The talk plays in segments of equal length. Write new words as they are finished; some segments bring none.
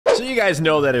So you guys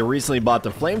know that I recently bought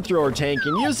the flamethrower tank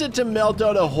and used it to melt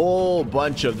out a whole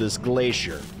bunch of this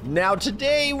glacier. Now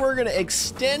today we're gonna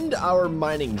extend our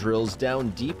mining drills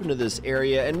down deep into this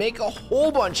area and make a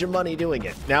whole bunch of money doing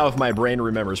it. Now if my brain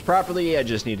remembers properly, I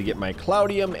just need to get my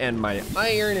cloudium and my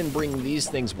iron and bring these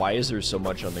things. Why is there so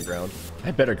much on the ground?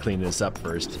 I better clean this up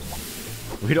first.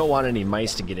 We don't want any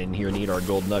mice to get in here and eat our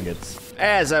gold nuggets.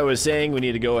 As I was saying, we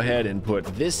need to go ahead and put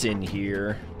this in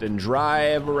here, then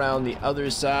drive around the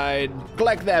other side,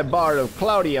 collect that bar of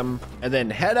cloudium, and then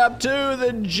head up to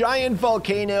the giant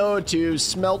volcano to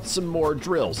smelt some more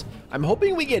drills. I'm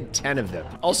hoping we get 10 of them.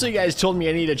 Also, you guys told me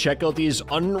I need to check out these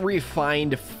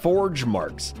unrefined forge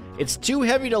marks. It's too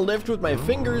heavy to lift with my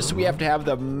fingers, so we have to have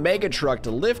the mega truck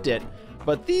to lift it.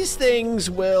 But these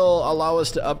things will allow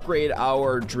us to upgrade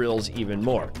our drills even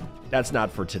more. That's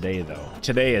not for today though.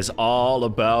 Today is all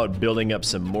about building up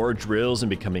some more drills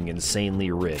and becoming insanely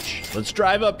rich. Let's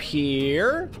drive up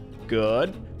here.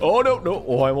 Good. Oh, no.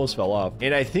 Oh, I almost fell off.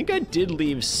 And I think I did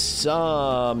leave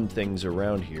some things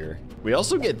around here. We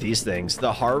also get these things,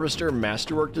 the Harvester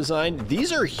Masterwork design.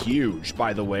 These are huge,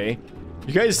 by the way.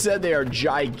 You guys said they are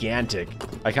gigantic.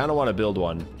 I kind of want to build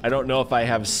one. I don't know if I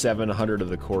have 700 of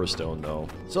the core stone though.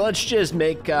 So let's just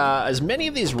make as many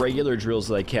of these regular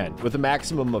drills as I can with a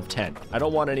maximum of 10. I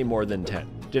don't want any more than 10.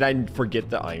 Did I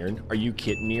forget the iron? Are you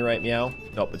kidding me right now?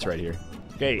 Nope, it's right here.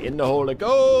 Okay, in the hole it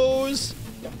goes.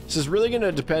 This is really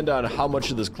gonna depend on how much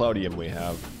of this cloudium we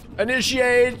have.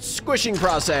 Initiate squishing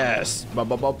process. Bop,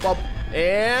 bop, bop, bop.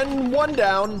 And 1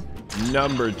 down.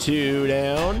 Number 2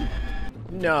 down.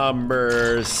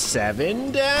 Number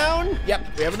 7 down.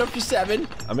 Yep, we have enough for 7.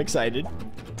 I'm excited.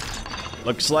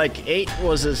 Looks like 8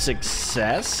 was a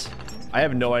success. I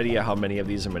have no idea how many of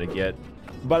these I'm gonna get,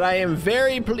 but I am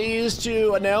very pleased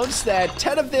to announce that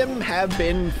 10 of them have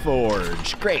been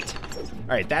forged. Great.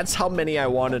 All right, that's how many I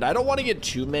wanted. I don't want to get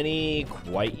too many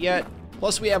quite yet.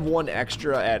 Plus we have 1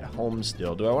 extra at home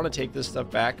still. Do I want to take this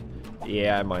stuff back?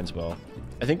 Yeah, I might as well.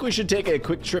 I think we should take a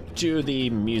quick trip to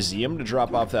the museum to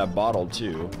drop off that bottle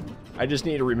too. I just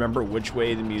need to remember which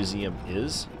way the museum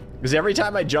is. Because every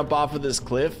time I jump off of this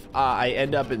cliff, I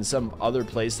end up in some other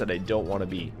place that I don't want to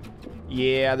be.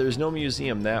 Yeah, there's no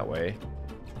museum that way.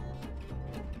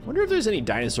 Wonder if there's any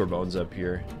dinosaur bones up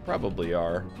here. Probably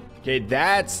are. Okay,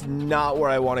 that's not where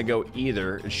I want to go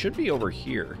either. It should be over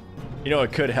here. You know,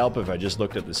 it could help if I just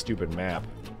looked at the stupid map.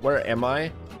 Where am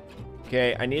I?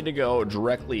 Okay, I need to go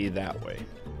directly that way.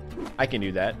 I can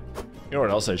do that. You know what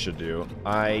else I should do?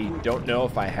 I don't know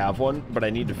if I have one, but I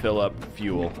need to fill up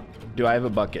fuel. Do I have a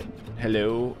bucket?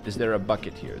 Hello? Is there a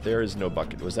bucket here? There is no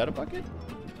bucket. Was that a bucket?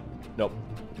 Nope.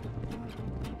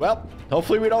 Well,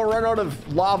 hopefully we don't run out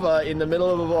of lava in the middle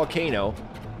of a volcano.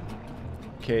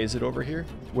 Okay, is it over here?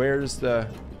 Where's the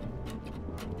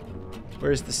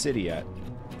city at?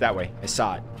 That way, I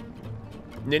saw it.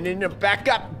 No, back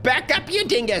up, you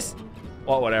dingus!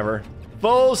 Well, whatever.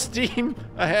 Full steam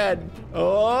ahead.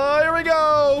 Oh, here we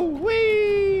go!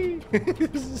 Whee!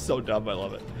 This is so dumb, I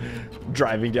love it.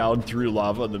 Driving down through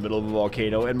lava in the middle of a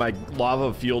volcano, and my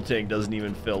lava fuel tank doesn't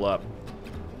even fill up.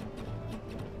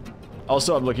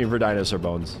 Also, I'm looking for dinosaur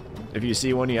bones. If you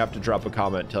see one, you have to drop a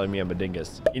comment telling me I'm a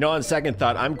dingus. You know, on second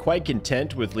thought, I'm quite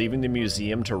content with leaving the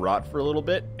museum to rot for a little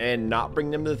bit and not bring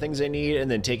them the things I need, and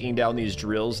then taking down these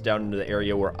drills down into the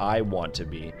area where I want to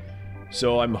be.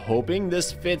 So I'm hoping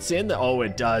this fits in. Oh,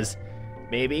 it does.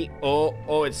 Maybe.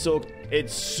 Oh, it's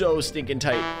so stinking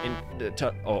tight.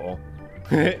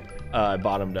 I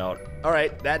bottomed out. All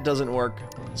right, that doesn't work.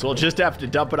 So we'll just have to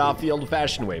dump it off the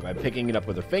old-fashioned way by picking it up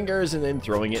with our fingers and then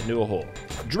throwing it into a hole.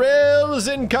 Drills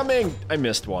incoming. I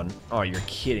missed one. Oh, you're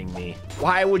kidding me.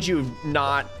 Why would you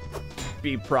not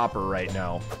be proper right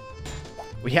now?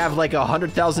 We have like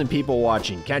 100,000 people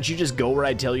watching. Can't you just go where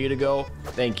I tell you to go?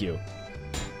 Thank you.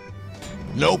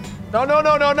 Nope. No,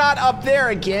 not up there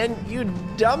again, you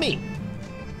dummy.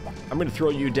 I'm gonna throw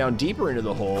you down deeper into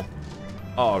the hole.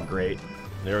 Oh, great.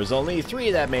 There was only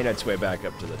 3 that made its way back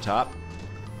up to the top.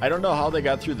 I don't know how they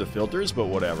got through the filters, but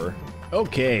whatever.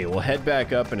 Okay, we'll head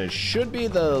back up, and it should be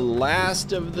the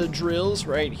last of the drills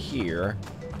right here.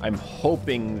 I'm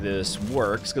hoping this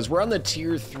works, because we're on the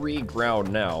tier 3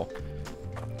 ground now.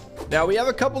 Now, we have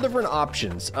a couple different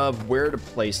options of where to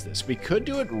place this. We could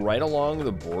do it right along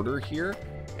the border here,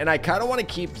 and I kind of want to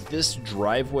keep this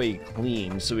driveway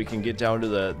clean so we can get down to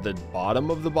the bottom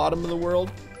of the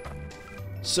world.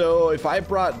 So if I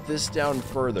brought this down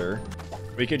further,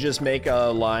 we could just make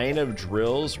a line of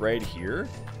drills right here.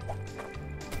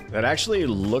 That actually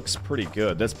looks pretty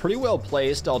good. That's pretty well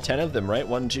placed, all 10 of them, right?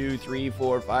 1, 2, 3,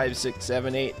 4, 5, 6,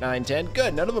 7, 8, 9, 10.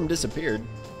 Good, none of them disappeared.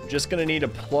 just gonna need to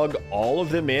plug all of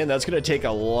them in. That's gonna take a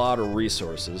lot of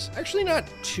resources. Actually, not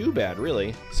too bad,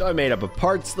 really. So I made up a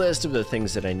parts list of the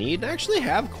things that I need. I actually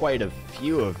have quite a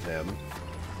few of them.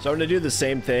 So I'm gonna do the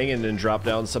same thing and then drop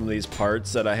down some of these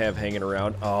parts that I have hanging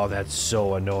around. Oh, that's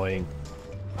so annoying.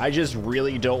 I just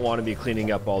really don't want to be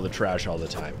cleaning up all the trash all the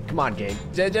time. Come on, game.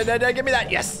 Give me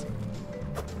that, yes.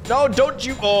 No, don't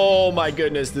you. Oh my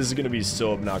goodness, this is gonna be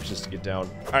so obnoxious to get down.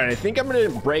 All right, I think I'm gonna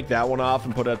break that one off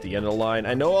and put it at the end of the line.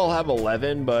 I know I'll have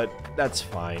 11, but that's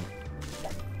fine.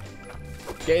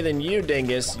 Okay, then you,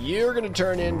 dingus, you're gonna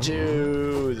turn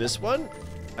into this one.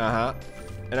 Uh-huh.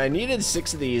 And I needed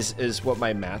 6 of these is what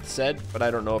my math said, but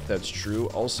I don't know if that's true.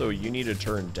 Also, you need to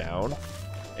turn down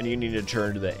and you need to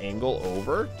turn to the angle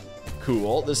over.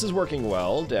 Cool, this is working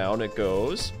well. Down it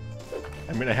goes.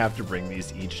 I'm gonna have to bring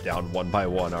these each down one by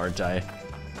one, aren't I?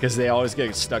 Because they always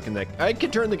get stuck in the... I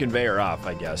could turn the conveyor off,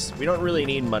 I guess. We don't really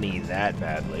need money that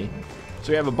badly.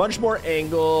 So we have a bunch more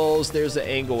angles. There's the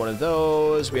angle, one of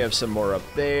those. We have some more up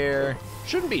there.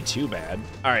 Shouldn't be too bad.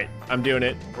 All right, I'm doing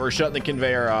it. We're shutting the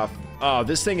conveyor off. Oh,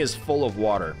 this thing is full of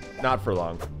water. Not for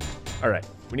long. All right,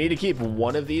 we need to keep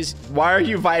one of these. Why are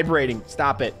you vibrating?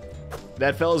 Stop it.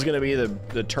 That fella's gonna be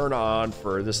the turn on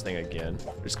for this thing again.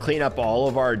 Just clean up all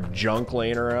of our junk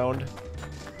laying around.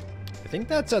 I think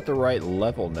that's at the right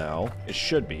level now. It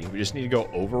should be. We just need to go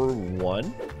over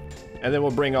one. And then we'll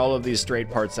bring all of these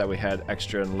straight parts that we had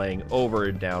extra and laying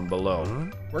over down below.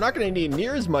 We're not gonna need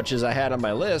near as much as I had on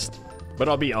my list, but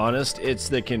I'll be honest, it's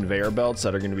the conveyor belts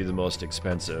that are gonna be the most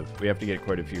expensive. We have to get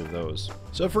quite a few of those.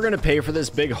 So if we're gonna pay for this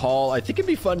big haul, I think it'd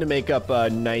be fun to make up a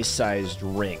nice sized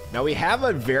ring. Now we have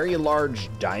a very large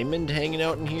diamond hanging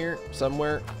out in here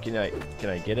somewhere. Can I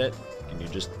get it? Can you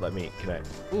just let me,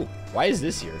 ooh, why is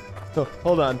this here? Oh,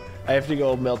 hold on, I have to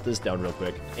go melt this down real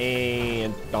quick.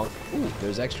 And donk. Ooh,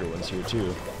 there's extra ones here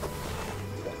too.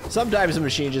 Sometimes the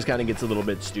machine just kind of gets a little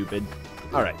bit stupid.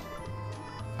 All right.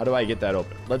 How do I get that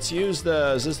open? Let's use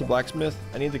the, is this the blacksmith?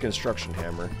 I need the construction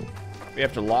hammer. We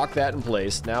have to lock that in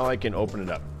place. Now I can open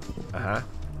it up. Uh-huh.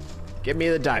 Give me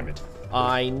the diamond.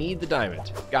 I need the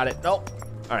diamond. Got it. Nope.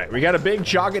 All right, we got a big,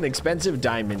 chunk and expensive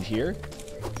diamond here.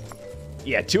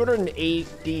 Yeah,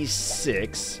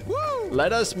 286. Woo!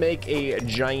 Let us make a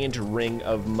giant ring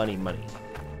of money.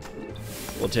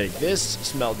 We'll take this,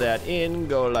 smelt that in,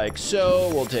 go like so.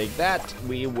 We'll take that.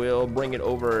 We will bring it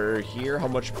over here. How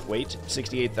much weight?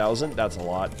 68,000. That's a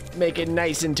lot. Make it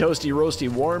nice and toasty, roasty,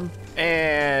 warm.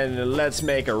 And let's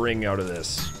make a ring out of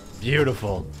this.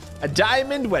 Beautiful. A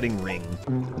diamond wedding ring.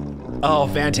 Oh,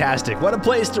 fantastic. What a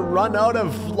place to run out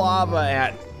of lava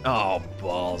at. Oh,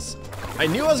 balls. I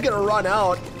knew I was gonna run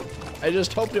out. I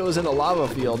just hoped it was in a lava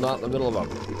field, not in the middle of a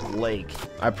lake.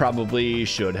 I probably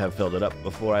should have filled it up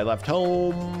before I left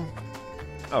home.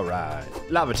 All right,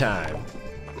 lava time.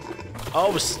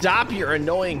 Oh, stop your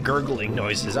annoying gurgling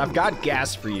noises. I've got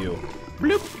gas for you.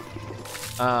 Bloop.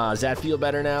 Does that feel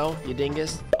better now, you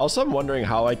dingus? Also, I'm wondering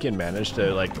how I can manage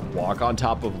to like walk on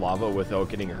top of lava without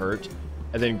getting hurt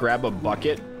and then grab a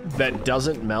bucket that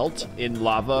doesn't melt in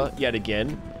lava yet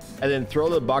again and then throw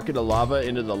the bucket of lava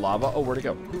into the lava. Oh, where'd it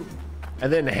go?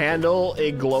 And then handle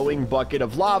a glowing bucket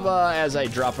of lava as I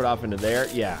drop it off into there.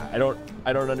 Yeah, I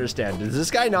don't understand. Does this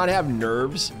guy not have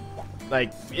nerves?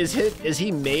 Like, is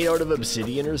he made out of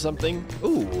obsidian or something?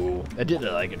 Ooh, I did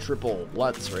like a triple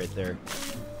Lutz right there.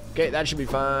 Okay, that should be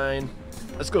fine.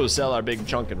 Let's go sell our big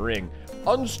chunk and ring.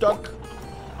 Unstuck.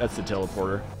 That's the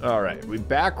teleporter. All right, we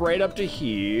back right up to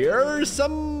here.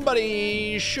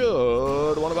 Somebody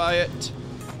should want to buy it.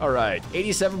 All right,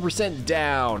 87%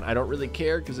 down. I don't really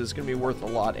care because it's gonna be worth a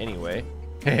lot anyway.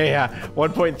 Yeah,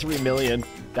 1.3 million.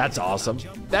 That's awesome.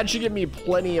 That should give me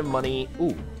plenty of money.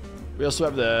 Ooh, we also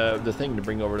have the thing to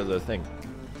bring over to the thing.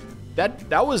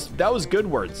 That was good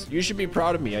words. You should be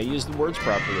proud of me. I used the words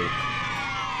properly.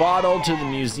 Bottle to the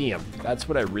museum. That's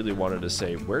what I really wanted to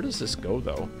say. Where does this go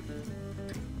though?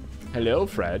 Hello,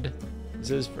 Fred.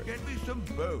 This is Fred. Get me some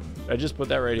bones. I just put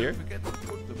that right here. Forget to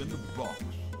put them in the box.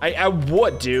 I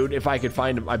would, dude, if I could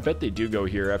find them. I bet they do go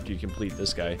here after you complete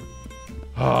this guy.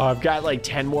 Oh, I've got like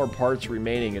 10 more parts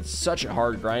remaining. It's such a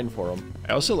hard grind for them.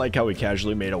 I also like how we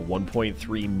casually made a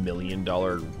 $1.3 million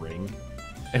ring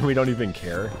and we don't even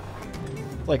care.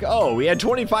 Like, oh, we had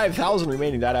 25,000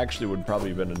 remaining. That actually would probably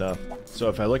have been enough. So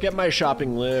if I look at my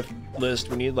shopping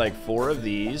list, we need like 4 of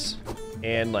these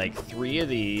and like 3 of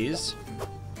these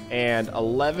and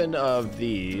 11 of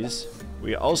these.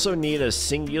 We also need a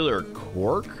singular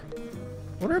cork. I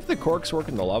wonder if the corks work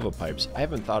in the lava pipes. I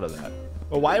haven't thought of that.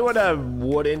 But why would a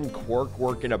wooden cork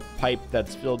work in a pipe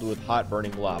that's filled with hot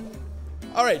burning lava?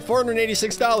 All right,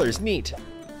 $486, neat.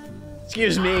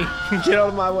 Excuse me, get out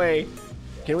of my way.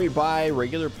 Can we buy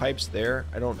regular pipes there?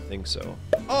 I don't think so.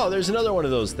 Oh, there's another one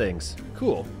of those things.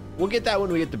 Cool. We'll get that when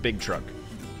we get the big truck.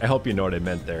 I hope you know what I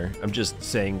meant there. I'm just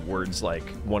saying words like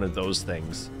one of those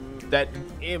things. That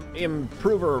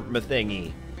improver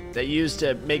thingy that used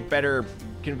to make better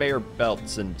conveyor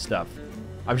belts and stuff.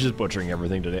 I'm just butchering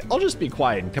everything today. I'll just be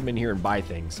quiet and come in here and buy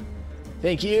things.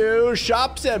 Thank you,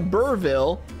 shops at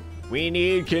Burville. We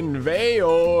need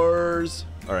conveyors.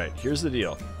 All right, here's the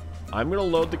deal. I'm gonna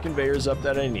load the conveyors up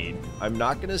that I need. I'm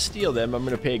not gonna steal them. I'm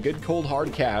gonna pay good cold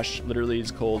hard cash. Literally,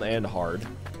 it's cold and hard.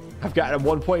 I've got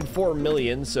 1.4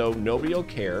 million, so nobody will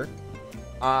care.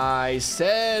 I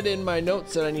said in my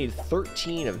notes that I need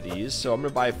 13 of these, so I'm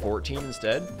gonna buy 14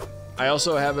 instead. I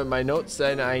also have in my notes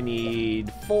that I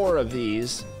need 4 of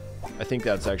these. I think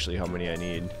that's actually how many I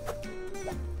need.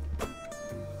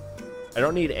 I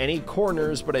don't need any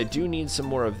corners, but I do need some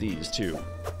more of these too.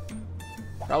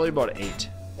 Probably about 8.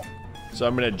 So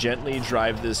I'm gonna gently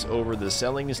drive this over the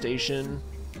selling station.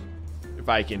 If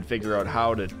I can figure out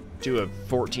how to do a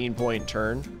 14-point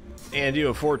turn. And do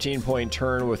a 14-point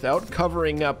turn without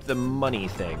covering up the money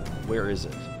thing. Where is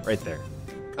it? Right there.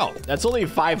 Oh, that's only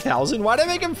 5,000? Why'd I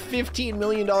make a $15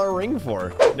 million ring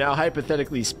for? Now,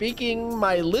 hypothetically speaking,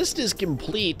 my list is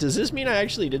complete. Does this mean I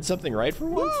actually did something right for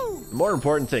once? Woo! The more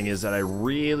important thing is that I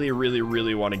really, really,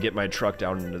 really want to get my truck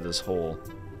down into this hole.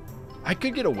 I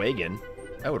could get a wagon.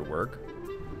 That would work.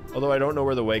 Although I don't know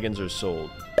where the wagons are sold.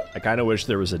 I kind of wish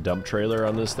there was a dump trailer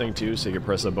on this thing too, so you could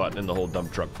press a button and the whole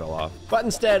dump truck fell off. But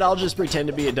instead, I'll just pretend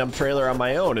to be a dump trailer on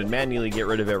my own and manually get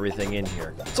rid of everything in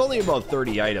here. It's only about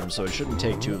 30 items, so it shouldn't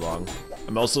take too long.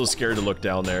 I'm also scared to look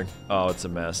down there. Oh, it's a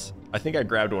mess. I think I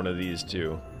grabbed one of these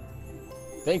too.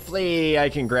 Thankfully, I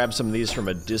can grab some of these from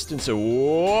a distance.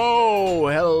 Whoa,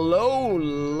 hello,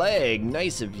 leg.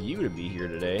 Nice of you to be here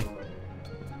today.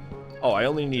 Oh, I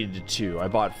only needed 2. I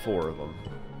bought 4 of them.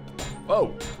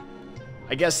 Whoa.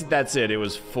 I guess that's it. It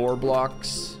was 4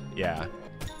 blocks. Yeah.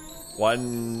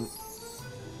 1,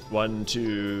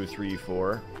 2, 3,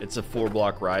 4. It's a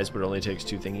 4-block rise, but it only takes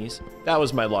 2 thingies. That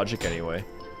was my logic anyway.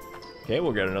 Okay,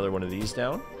 we'll get another one of these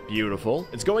down. Beautiful.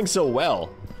 It's going so well.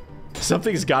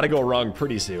 Something's got to go wrong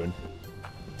pretty soon.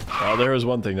 Well, there was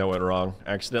one thing that went wrong.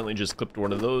 I accidentally just clipped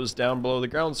one of those down below the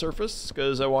ground surface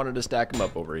because I wanted to stack them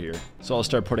up over here. So I'll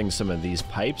start putting some of these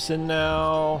pipes in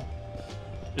now.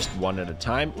 Just one at a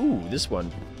time. Ooh, this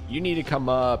one. You need to come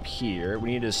up here.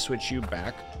 We need to switch you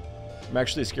back. I'm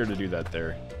actually scared to do that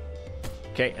there.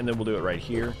 Okay, and then we'll do it right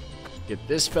here. Get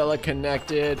this fella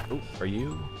connected. Ooh, are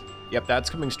you? Yep, that's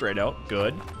coming straight out.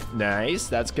 Good. Nice.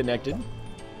 That's connected.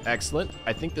 Excellent.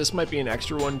 I think this might be an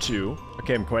extra one too.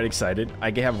 Okay, I'm quite excited.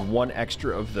 I have 1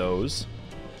 extra of those.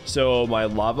 So my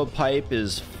lava pipe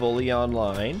is fully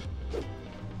online.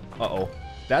 Uh-oh.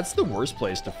 That's the worst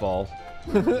place to fall.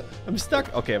 I'm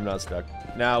stuck. Okay, I'm not stuck.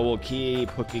 Now we'll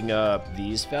keep hooking up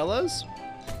these fellas.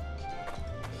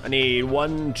 I need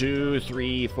 1, 2,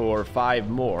 3, 4, 5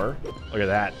 more. Look at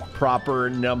that. Proper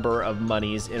number of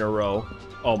monies in a row.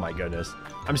 Oh my goodness.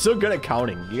 I'm so good at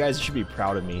counting. You guys should be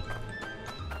proud of me.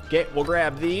 Okay, we'll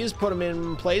grab these, put them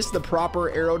in place, the proper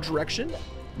arrow direction.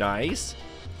 Nice.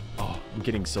 Oh, I'm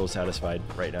getting so satisfied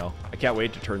right now. I can't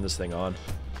wait to turn this thing on.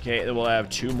 Okay, then we'll have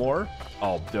 2 more.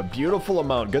 Oh, the beautiful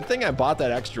amount. Good thing I bought that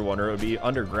extra one or it would be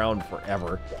underground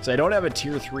forever. So I don't have a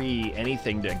tier 3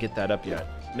 anything to get that up yet.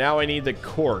 Now I need the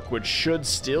cork, which should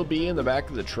still be in the back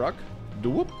of the truck.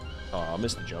 Doop. Oh, I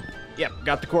missed the jump. Yep,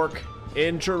 got the cork.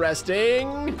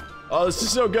 Interesting. Oh, this is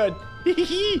so good.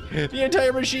 The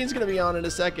entire machine's gonna be on in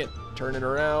a second. Turn it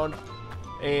around.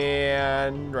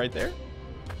 And right there.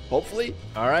 Hopefully.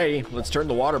 Alrighty, let's turn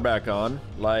the water back on,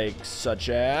 like such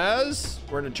as.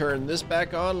 We're gonna turn this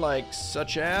back on, like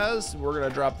such as. We're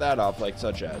gonna drop that off, like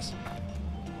such as.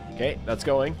 Okay, that's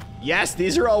going. Yes,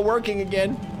 these are all working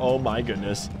again. Oh my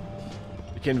goodness.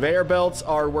 The conveyor belts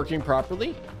are working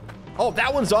properly. Oh,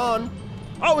 that one's on.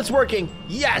 Oh, it's working.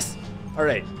 Yes. All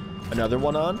right, another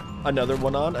one on, another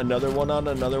one on, another one on,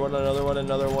 another one, another one,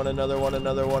 another one, another one,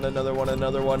 another one, another one,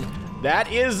 another one.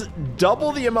 That is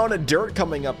double the amount of dirt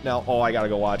coming up now. Oh, I gotta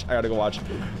go watch. I gotta go watch.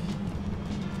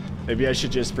 Maybe I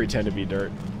should just pretend to be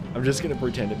dirt. I'm just gonna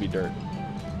pretend to be dirt.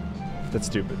 That's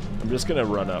stupid. I'm just gonna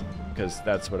run up because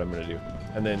that's what I'm gonna do.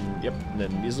 And then, yep, and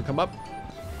then these will come up.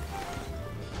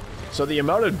 So the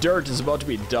amount of dirt is about to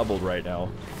be doubled right now.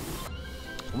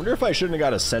 I wonder if I shouldn't have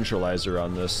got a centralizer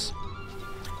on this.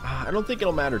 I don't think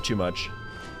it'll matter too much.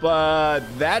 But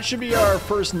that should be our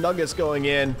first nuggets going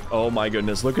in. Oh my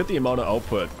goodness, look at the amount of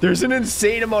output. There's an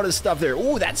insane amount of stuff there.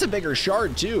 Ooh, that's a bigger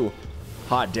shard too.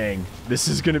 Hot dang. This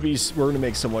is gonna be, we're gonna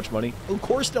make so much money. Oh,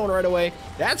 core stone right away.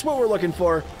 That's what we're looking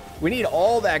for. We need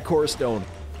all that core stone.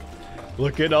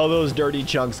 Look at all those dirty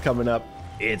chunks coming up.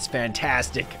 It's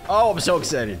fantastic. Oh, I'm so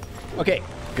excited. Okay,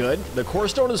 good. The core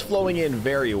stone is flowing in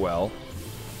very well.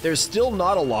 There's still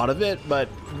not a lot of it, but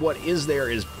what is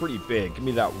there is pretty big. Give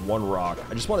me that one rock.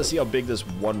 I just want to see how big this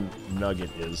one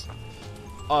nugget is.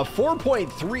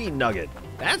 4.3 nugget.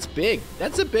 That's big.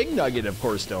 That's a big nugget of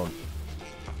core stone.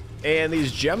 And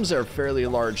these gems are fairly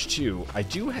large too. I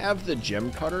do have the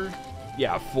gem cutter.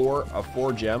 Yeah, a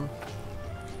 4 gem.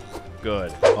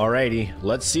 Good. Alrighty,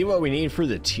 let's see what we need for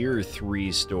the tier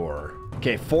 3 store.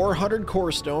 Okay, 400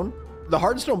 core stone. The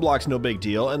hardstone block's no big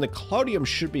deal, and the cloudium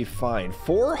should be fine.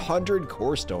 400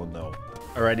 core stone though.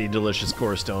 Alrighty, delicious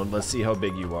core stone. Let's see how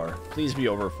big you are. Please be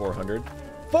over 400.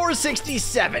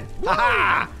 467.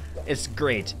 Haha! It's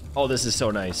great. Oh, this is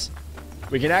so nice.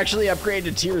 We can actually upgrade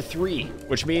to tier 3,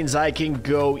 which means I can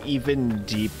go even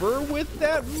deeper with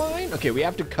that mine. Okay, we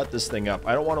have to cut this thing up.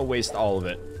 I don't want to waste all of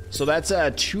it. So that's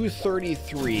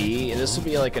 233, and this will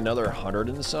be like another 100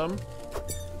 and some.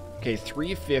 Okay,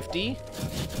 350.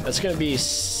 That's gonna be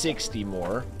 60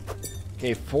 more.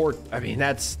 Okay, I mean,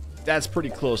 that's pretty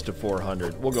close to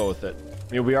 400. We'll go with it.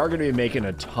 I mean, we are gonna be making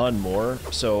a ton more,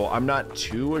 so I'm not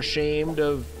too ashamed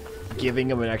of giving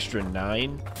him an extra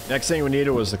 9. Next thing we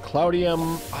needed was the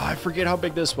cloudium. Oh, I forget how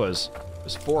big this was. It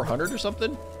was 400 or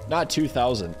something? Not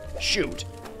 2,000. Shoot.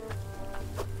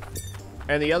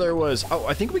 And the other was, oh,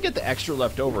 I think we get the extra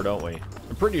left over, don't we?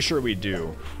 I'm pretty sure we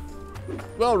do.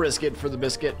 We'll risk it for the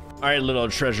biscuit. All right, little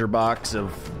treasure box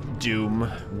of doom.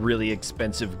 Really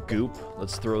expensive goop.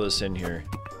 Let's throw this in here.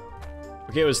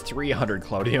 Okay, it was 300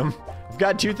 cloudium. I've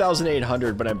got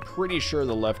 2,800, but I'm pretty sure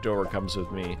the leftover comes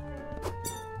with me.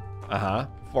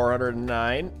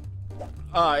 409.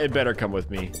 It better come with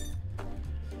me.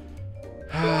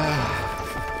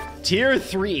 Tier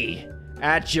 3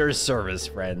 at your service,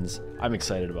 friends. I'm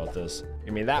excited about this.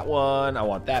 Give me that one. I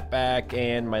want that back.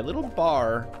 And my little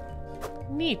bar.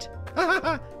 Neat.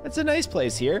 That's a nice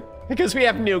place here. Because we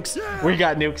have nukes. We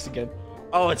got nukes again.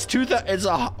 Oh, it's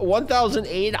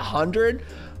 1,800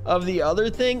 of the other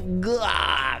thing.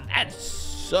 God, that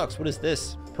sucks. What is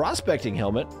this? Prospecting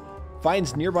helmet.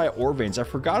 Finds nearby ore veins. I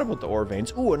forgot about the ore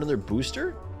veins. Ooh, another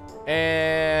booster.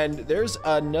 And there's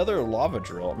another lava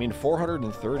drill. I mean,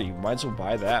 430. Might as well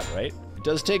buy that, right? It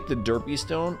does take the derpy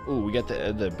stone. Ooh, we get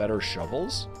the better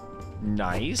shovels.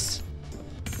 Nice.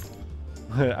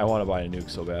 I want to buy a nuke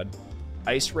so bad.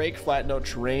 Ice rake, flat note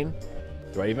terrain.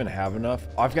 Do I even have enough?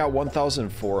 Oh, I've got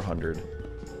 1,400.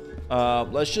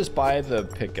 Let's just buy the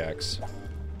pickaxe.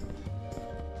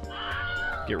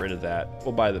 Get rid of that.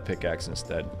 We'll buy the pickaxe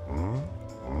instead.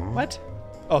 What?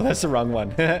 Oh, that's the wrong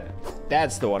one.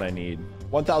 That's the one I need.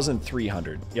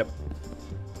 1,300. Yep.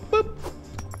 Boop.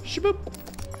 Shaboop.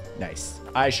 Nice.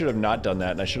 I should have not done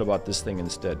that, and I should have bought this thing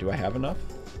instead. Do I have enough?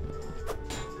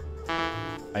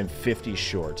 I'm 50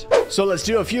 short. So let's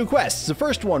do a few quests. The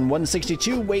first one,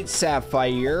 162 weight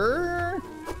sapphire.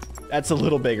 That's a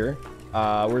little bigger.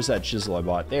 Where's that chisel I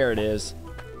bought? There it is.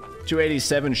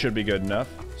 287 should be good enough.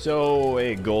 So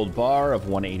a gold bar of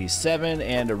 187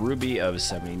 and a ruby of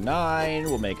 79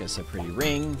 will make us a pretty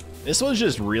ring. This one's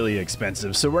just really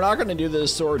expensive, so we're not going to do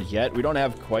this sword yet. We don't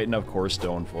have quite enough core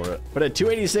stone for it. But a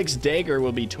 286 dagger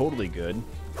will be totally good.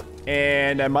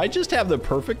 And I might just have the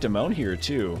perfect amount here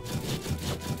too.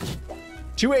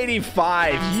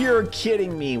 285, you're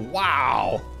kidding me.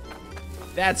 Wow.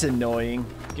 That's annoying.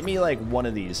 Give me like one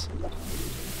of these.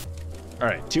 All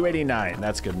right, 289,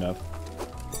 that's good enough.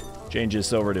 Change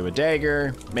this over to a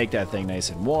dagger, make that thing nice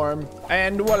and warm,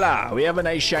 and voila, we have a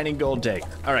nice shining gold dagger.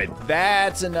 All right,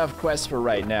 that's enough quests for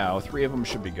right now. 3 of them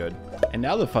should be good. And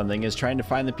now the fun thing is trying to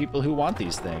find the people who want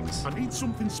these things. I need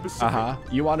something specific.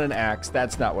 You want an axe?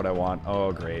 That's not what I want.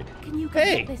 Oh, great. Can you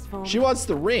hey, this for me? She wants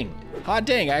the ring. Hot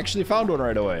dang, I actually found one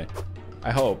right away.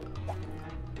 I hope.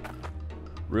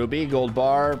 Ruby, gold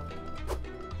bar.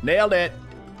 Nailed it.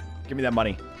 Give me that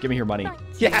money. Give me your money.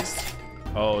 Yes.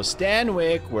 Oh,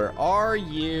 Stanwick, where are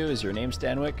you? Is your name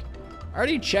Stanwick? I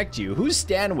already checked you. Who's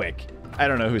Stanwick? I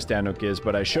don't know who Stanwick is,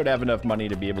 but I should have enough money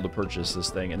to be able to purchase this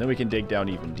thing, and then we can dig down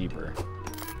even deeper.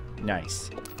 Nice.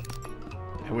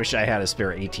 I wish I had a spare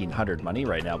 1,800 money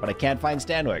right now, but I can't find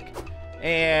Stanwick.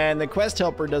 And the quest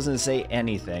helper doesn't say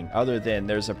anything other than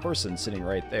there's a person sitting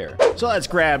right there. So let's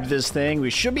grab this thing. We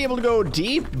should be able to go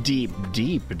deep, deep,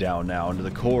 deep down now into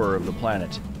the core of the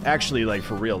planet. Actually, like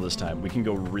for real this time. We can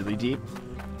go really deep.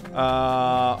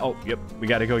 Oh, yep. We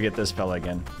got to go get this fella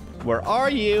again. Where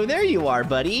are you? There you are,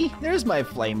 buddy. There's my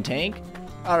flame tank.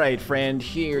 All right, friend,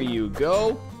 here you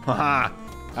go. Haha.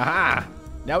 Aha.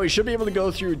 Now we should be able to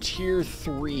go through tier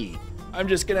 3. I'm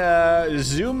just gonna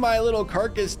zoom my little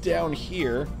carcass down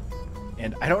here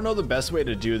And I don't know the best way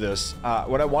to do this.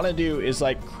 What I want to do is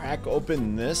like crack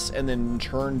open this and then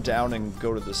turn down and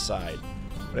go to the side.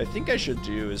 What I think I should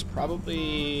do is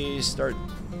probably start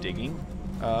digging.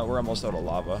 We're almost out of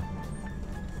lava.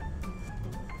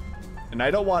 And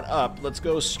I don't want up. Let's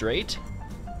go straight.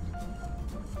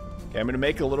 Okay, I'm going to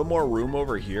make a little more room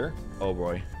over here. Oh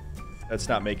boy. That's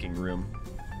not making room.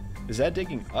 Is that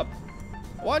digging up?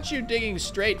 I want you digging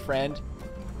straight, friend.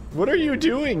 What are you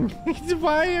doing?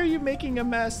 Why are you making a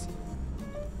mess?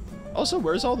 Also,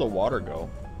 where's all the water go?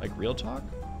 Like, real talk?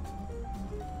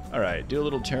 All right, do a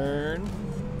little turn.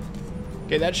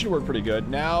 Okay, that should work pretty good.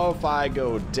 Now, if I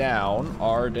go down,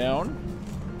 R down,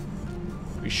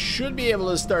 we should be able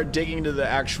to start digging to the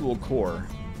actual core.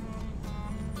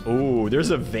 Oh,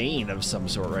 there's a vein of some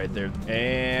sort right there.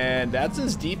 And that's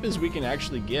as deep as we can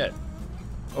actually get.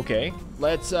 Okay,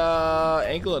 let's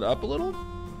angle it up a little.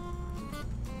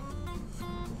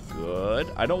 Good.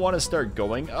 I don't want to start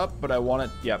going up, but I want it.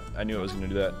 Yep, I knew I was going to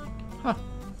do that. Huh.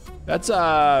 That's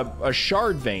a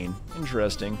shard vein.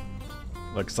 Interesting.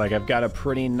 Looks like I've got a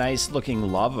pretty nice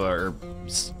looking lava or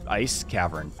ice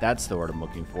cavern. That's the word I'm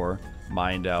looking for.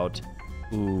 Mined out.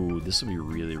 Ooh, this will be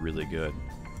really, really good.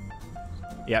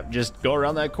 Yep, just go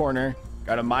around that corner.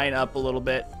 Got to mine up a little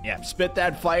bit. Yep, spit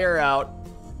that fire out.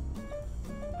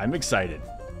 I'm excited.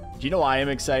 Do you know why I'm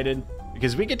excited?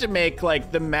 Because we get to make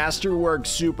like the masterwork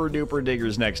super duper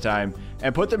diggers next time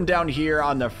and put them down here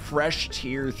on the fresh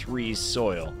tier 3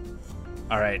 soil.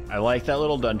 All right, I like that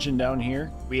little dungeon down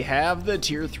here. We have the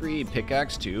tier 3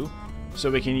 pickaxe too,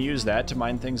 so we can use that to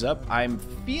mine things up. I'm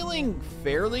feeling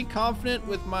fairly confident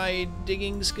with my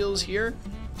digging skills here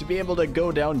to be able to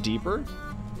go down deeper.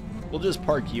 We'll just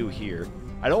park you here.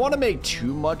 I don't want to make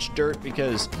too much dirt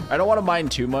because I don't want to mine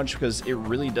too much because it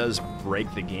really does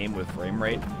break the game with frame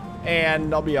rate.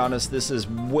 And I'll be honest, this is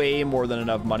way more than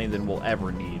enough money than we'll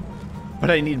ever need. But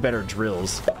I need better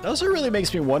drills. It also really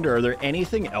makes me wonder, are there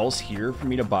anything else here for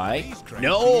me to buy?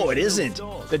 No, it isn't.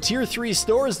 The tier 3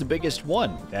 store is the biggest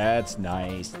one. That's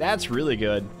nice. That's really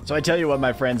good. So I tell you what,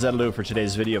 my friends, that'll do it for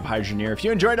today's video of Hydroneer. If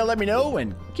you enjoyed it, let me know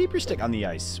and keep your stick on the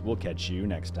ice. We'll catch you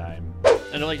next time.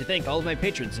 And I'd like to thank all of my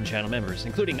patrons and channel members,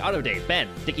 including Otto Dave, Ben,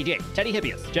 Dickie J, Teddy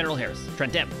Hippias, General Harris,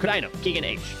 Trent M, Kudino, Keegan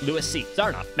H, Lewis C,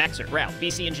 Zarnoff, Maxer, Ralph,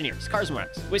 BC Engineers,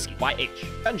 Carsmorex, Whiskey,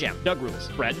 YH, Gunjam, Doug Rules,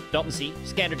 Fred, Dalton C,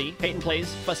 Scander D, Peyton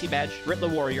Plays, Fussy Badge,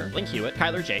 Ritla Warrior, Link Hewitt,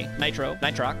 Kyler J, Nitro,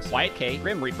 Nitrox, Wyatt K,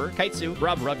 Grim Reaper, Kaitsu,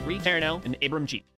 Rob Rugby, Taranel, and Abram G.